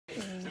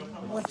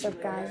What's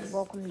up, guys?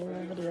 Welcome to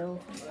the video.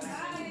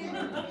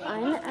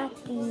 I'm at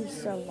the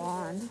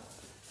salon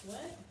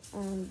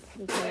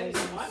because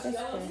my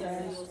sister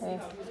has to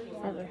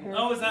have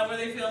her is that where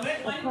they film it?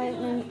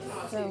 appointment.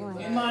 So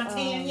In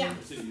Montana.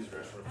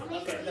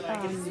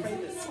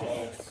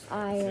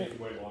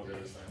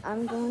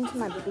 I'm going to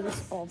my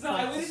baseball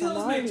practice. I'm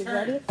already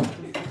ready.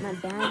 My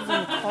bag's in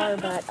the car,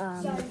 but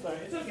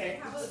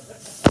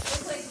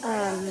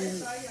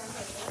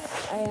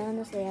I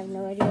honestly have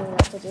no idea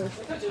what to do.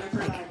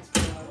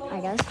 I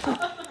guess.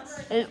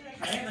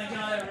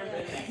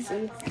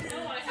 See?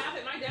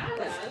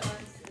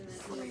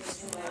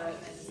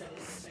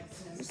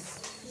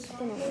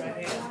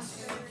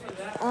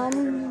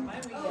 I'm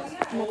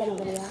not gonna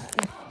video.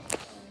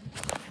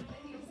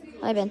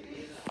 Hi, Ben.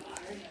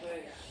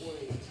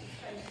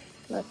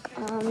 Look,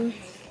 I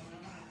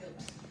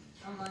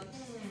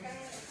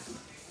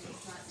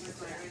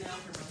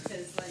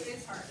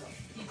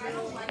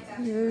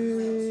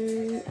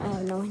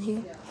have no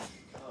idea.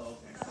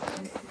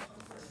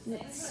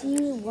 Let's see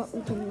what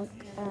we can look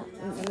at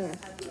in the mirror.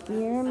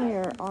 Mirror,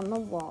 mirror on the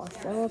wall,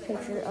 show a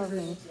picture of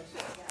me.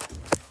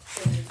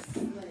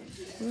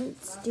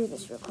 Let's do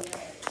this real quick.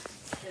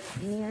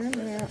 Mirror,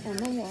 mirror on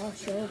the wall,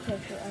 show a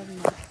picture of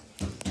me.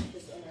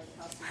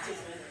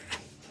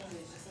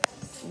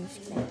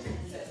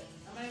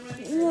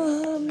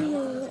 Mirror,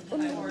 mirror on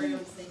the wall.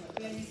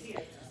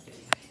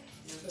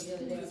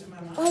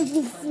 I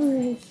will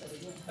fool.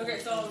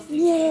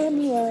 Yeah,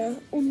 mirror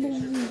on the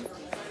wall.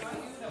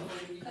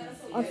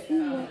 I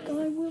feel like I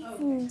will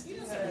fool.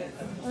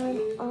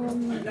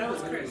 That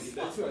was Chris.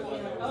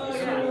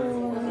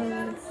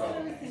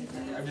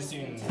 I've just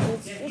seen.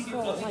 It's just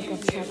like a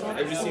checkup.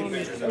 I've just seen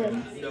pictures of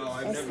it. No,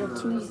 I've It's never.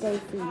 the Tuesday.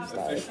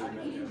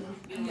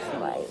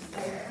 Like,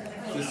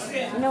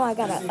 you know, I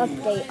got an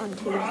update on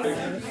Tuesday.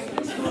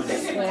 So,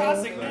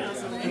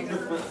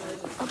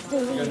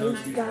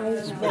 updating you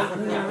guys right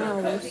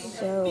now.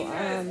 So,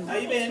 How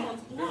you been?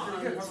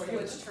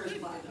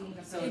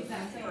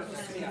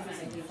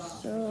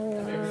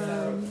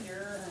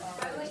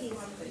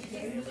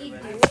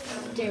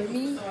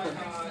 Derby.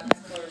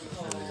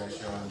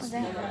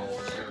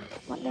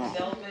 What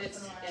that?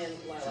 Okay.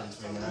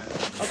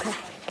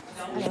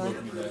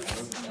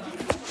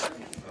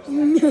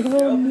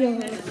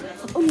 Anyway.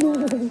 Oh no.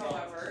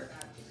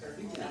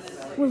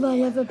 Will I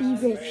ever be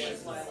rich?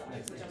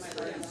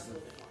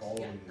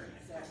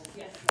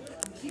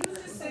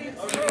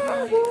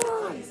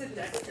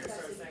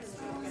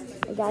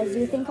 Hey guys, do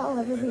you think I'll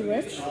ever be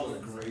rich?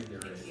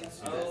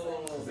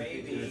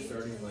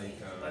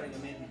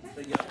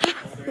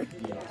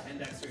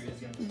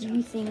 Do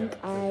you think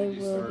I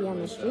will be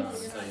on the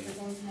streets?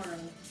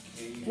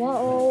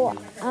 Well,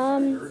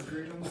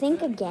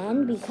 think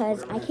again,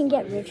 because I can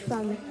get rich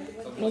from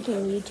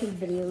making YouTube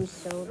videos,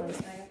 so like,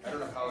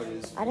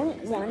 I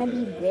don't want to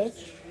be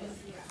rich.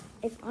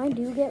 If I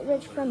do get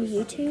rich from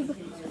YouTube,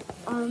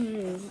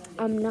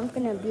 I'm not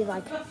gonna be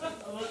like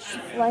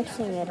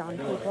flexing it on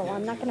people.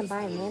 I'm not gonna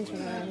buy a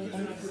mansion or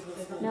anything.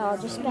 No, I'll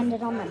just spend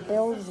it on my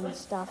bills and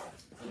stuff.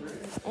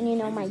 And you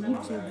know, my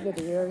YouTube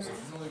videos.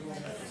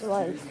 So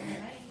like,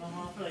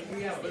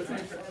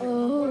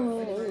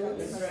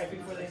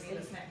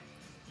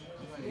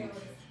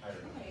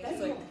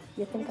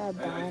 you think I'd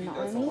buy an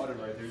army?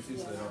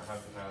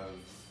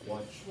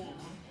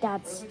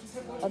 That's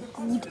a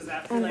good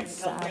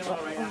answer,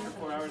 but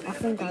I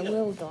think I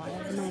will die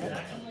of medic.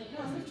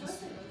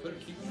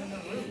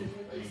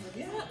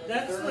 Yeah,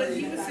 that's what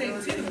he was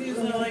saying too. He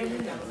was like,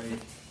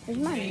 There's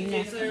my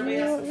nephew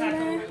over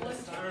there.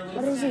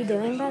 What is he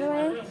doing, by the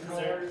way?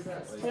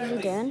 What is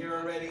he doing?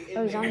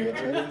 Oh, he's on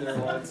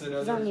YouTube?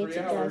 He's on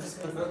YouTube, guys.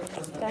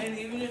 Okay. and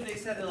even if they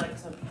said that, like,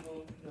 some people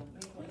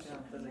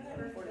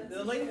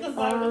the lady comes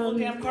out with a little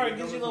damn car and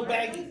gives you a little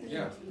baggie.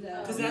 Yeah.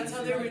 Because that's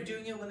how they were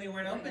doing it when they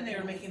weren't open. They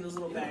were making those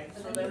little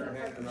bags.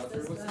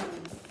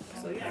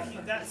 So yeah,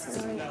 keep that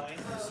system going.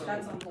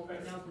 That's on hold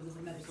right now because of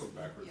the medical.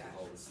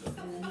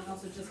 And then he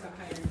also just got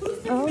hired.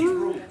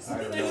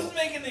 Who's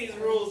making these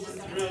rules? Is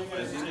the real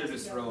question. They're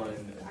just throwing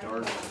a dart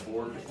on the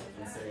board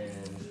and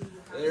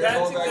saying,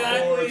 That's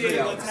exactly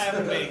what's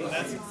happening.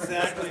 That's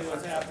exactly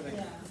what's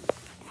happening.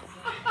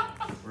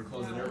 we're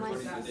closing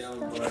everybody down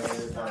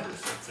by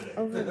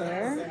Over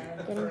there,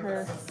 getting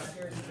her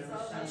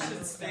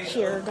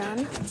hair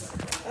done.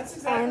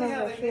 That's I'm exactly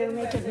how over they here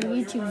did it.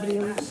 making YouTube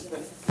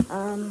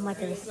videos.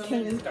 Like a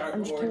king.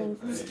 I'm just kidding.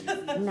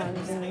 No, I'm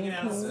just kidding.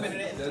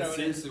 That's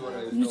seriously what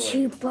I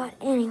YouTube, but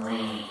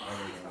anyway.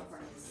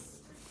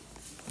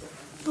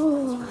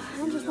 Oh,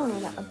 I just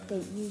wanted to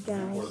update you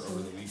guys.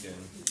 over the weekend.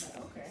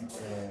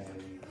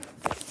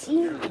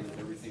 See,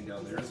 Everything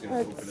down there is going to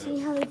let's open see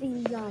how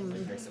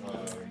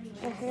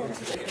the hair is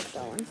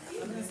going.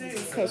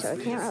 Okay, so I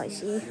can't really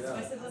see.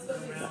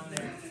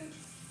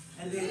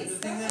 And the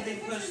thing that they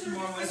pushed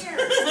more was.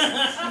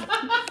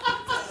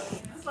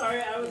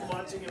 Sorry, I was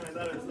watching him. I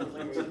thought it was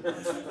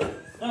something.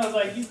 I was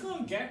like, he's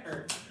gonna get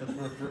her.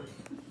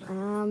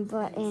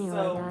 But anyway,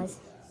 guys.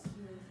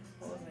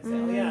 What was I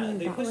Yeah,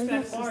 they that pushed was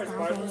back Mrs. bars.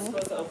 Bars was Dada.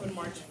 supposed to open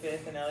March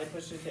 5th, and now they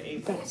pushed it to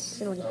April. That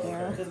silly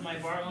hair. Because my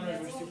bar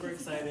owners were super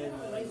excited.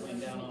 They like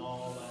went down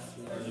all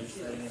last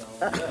week and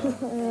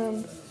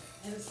all that.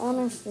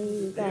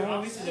 Honestly, guys,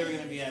 Obviously, they were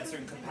going to be at a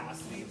certain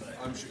capacity, but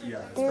I'm sure, yeah.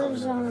 It's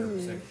there's probably not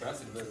 100%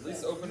 capacity, but at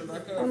least open it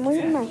back up. I'm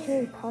wearing my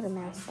Harry Potter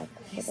mask. Like,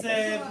 he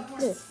said,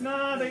 this.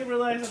 nah, they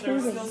realized that there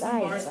was still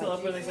some bars still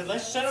up where they said,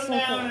 let's shut them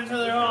down until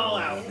they're all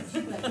out.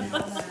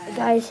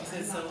 Guys,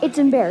 it's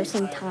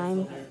embarrassing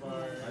time.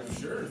 I'm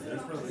sure.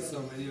 There's probably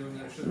so many of them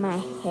that should My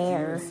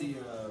hair see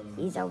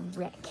is a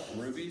wreck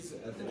Rubies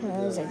at the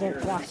because I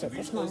didn't wash it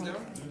this morning.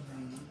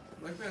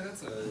 Like, man,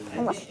 that's I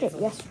washed it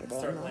yesterday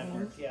Start morning.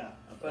 landmark, yeah.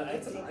 But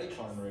that's an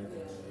icon right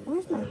there.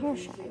 Where's my hair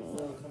shiny?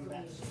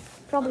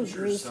 Probably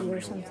greasy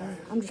or something.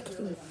 I'm just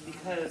kidding.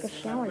 because The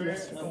shower remember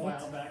yesterday. a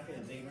while back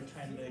they were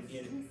trying to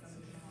get it,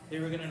 they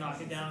were gonna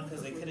knock it down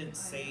because they couldn't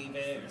save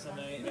it or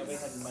something. Nobody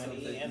had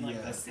money, and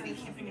like the city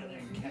came together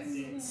and kept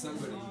it.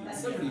 Somebody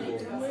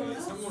will,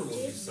 someone will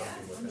do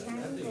something with that.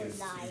 That thing is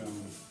too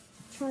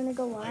Trying to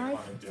go live?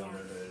 iconic down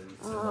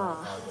there to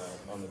Ah. have that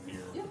on the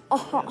beer.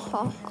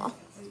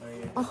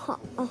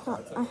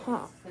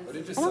 But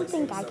it just I don't sucks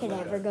think that I stuff could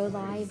like ever that. go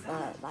live,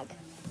 but like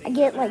I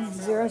get like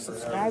 0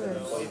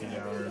 subscribers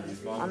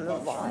on the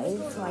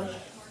live. Like,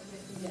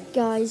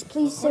 guys,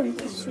 please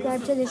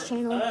subscribe to this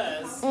channel,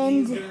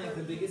 and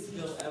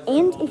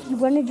if you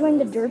want to join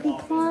the Derpy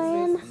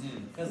clan,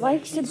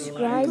 like,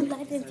 subscribe,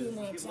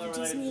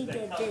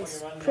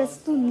 press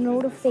the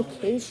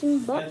notification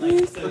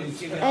button,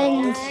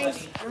 and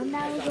I'm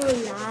now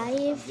going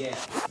live.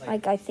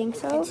 like I think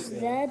so. It's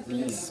the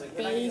B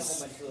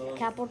space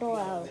capital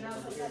L.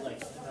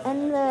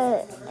 And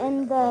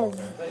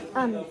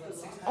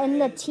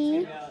the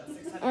T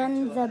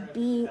and the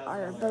B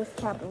are both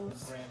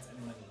capitals,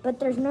 but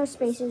there's no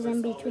spaces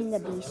in between the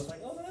B's.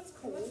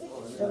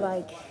 So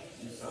like,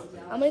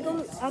 I'm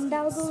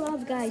about to go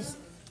live, guys.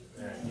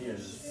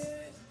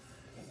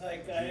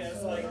 Like I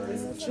was like,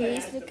 this is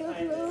Chase the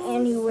couple.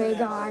 anyway,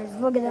 guys,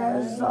 look at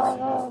those.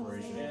 About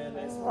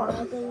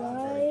to go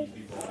live.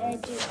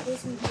 And just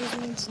listen to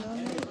this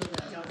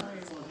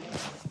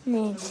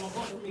Needs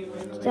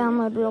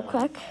download real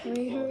quick.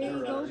 Hurry,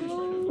 go,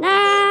 go.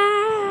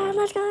 Nah,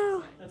 let's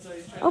go.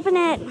 Open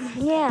it.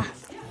 Yeah.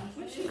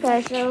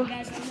 Okay, so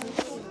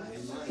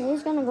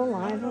he's gonna go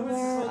live over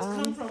there.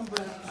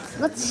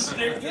 Let's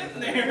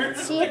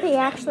see if he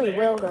actually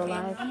will go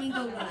live. I'm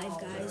gonna go live,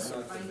 guys.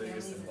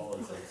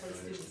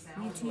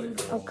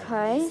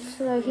 Okay,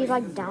 so he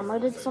like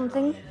downloaded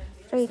something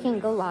so he can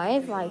go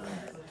live. Like,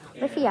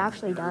 what if he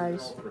actually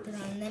does?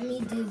 Let me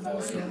do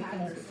this real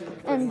quick.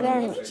 And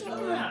then Check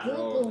out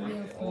Google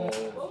real quick.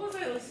 what was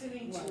I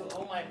listening to?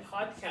 Oh, my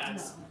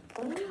podcast.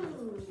 I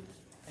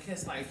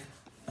guess like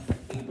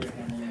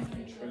Abraham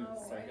Lincoln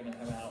truths are gonna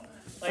come out.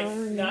 Like,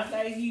 not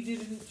that he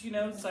didn't,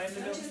 sign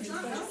the bill for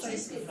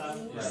states and stuff.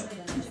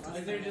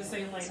 Like, they're just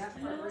saying like it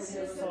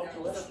was all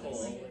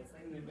political.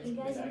 You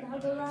guys are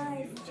about to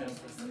live.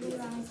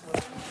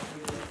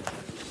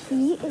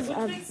 he is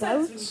about to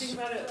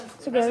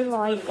go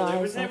live, There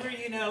was guys. never,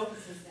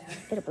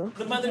 Like,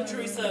 the Mother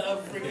Teresa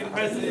of freaking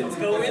presidents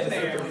go in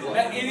there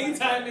at any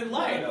time in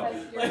life.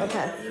 Like,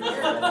 okay.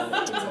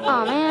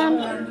 Oh man,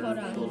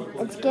 Hold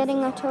on. it's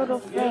getting a total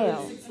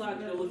fail.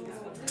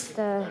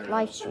 The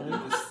live stream.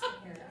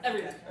 so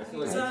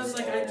I was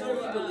like, I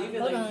totally believe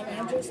it. Hold Like, on.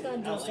 I'm just gonna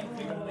do like,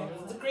 something.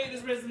 the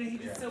greatest president, he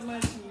did so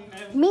much.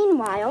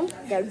 Meanwhile,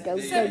 I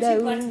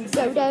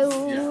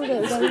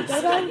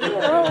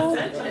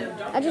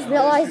just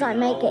realized I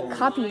might get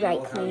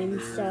copyright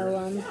claims, so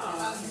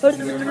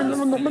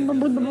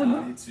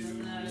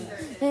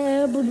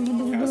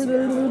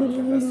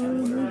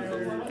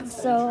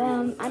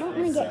I don't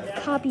want to get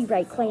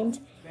copyright claimed.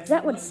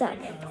 That would suck.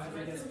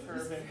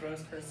 Perfect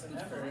roast person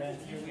ever, and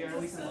here we are,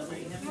 we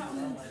celebrate him.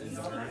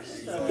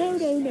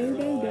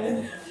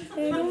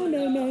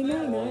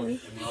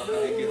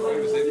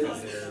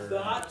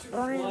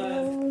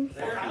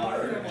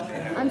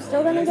 I'm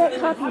still gonna get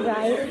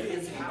copyright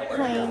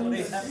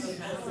claims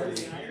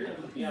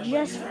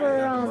just for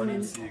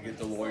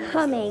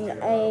humming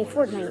a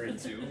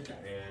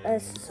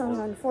song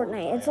on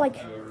Fortnite. It's like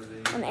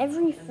on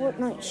every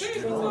Fortnite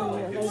stream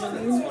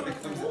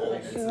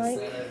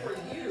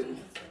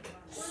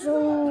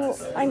so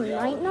I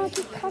might not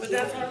get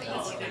copyright.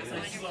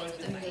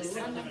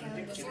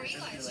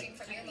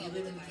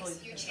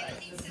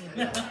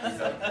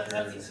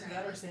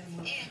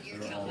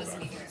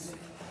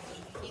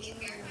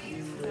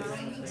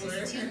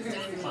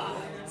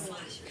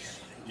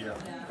 Yeah.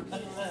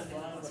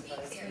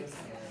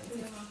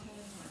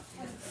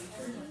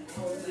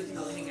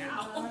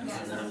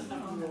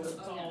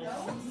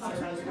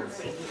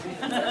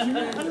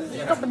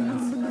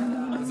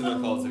 That's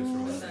enough politics for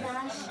me.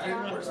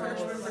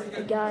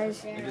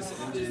 Guys,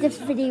 this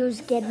video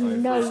is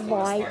getting no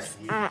likes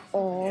at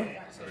all.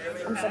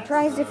 I'm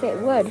surprised if it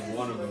would.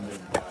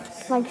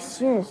 Like,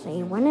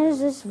 seriously, when is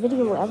this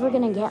video ever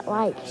gonna get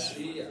likes?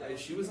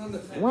 She was on the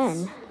fence.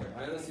 When?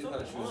 I honestly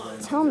thought she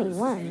was Tell me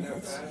when.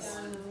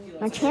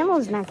 my channel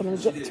is not going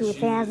to get to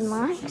 1,000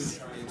 likes.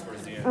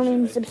 I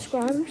mean,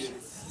 subscribers.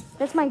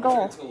 That's my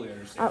goal.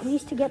 At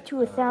least to get to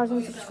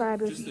 1,000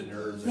 subscribers,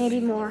 maybe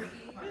more.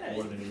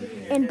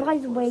 And by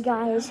the way,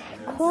 guys,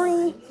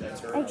 Corey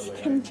X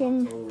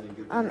Kitchen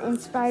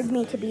inspired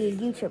me to be a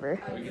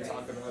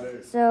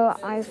YouTuber. So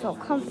I felt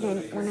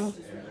confident when I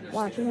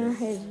watched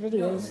his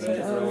videos.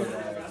 So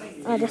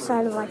I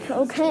decided, like,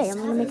 okay, I'm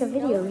gonna make a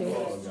video here.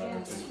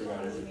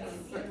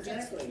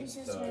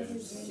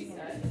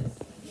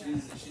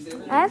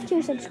 I have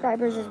 2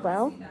 subscribers as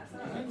well.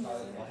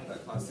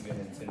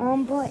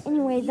 But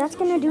anyway, that's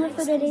gonna do it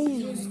for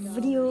today's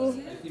video.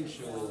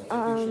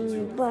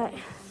 But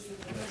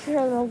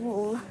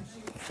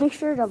make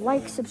sure to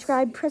like,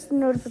 subscribe, press the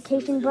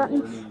notification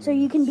button so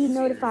you can be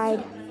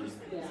notified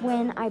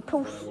when I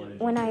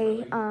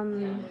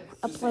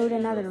upload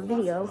another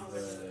video.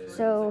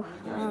 So,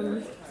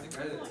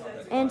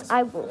 and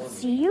I will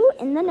see you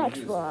in the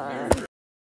next one.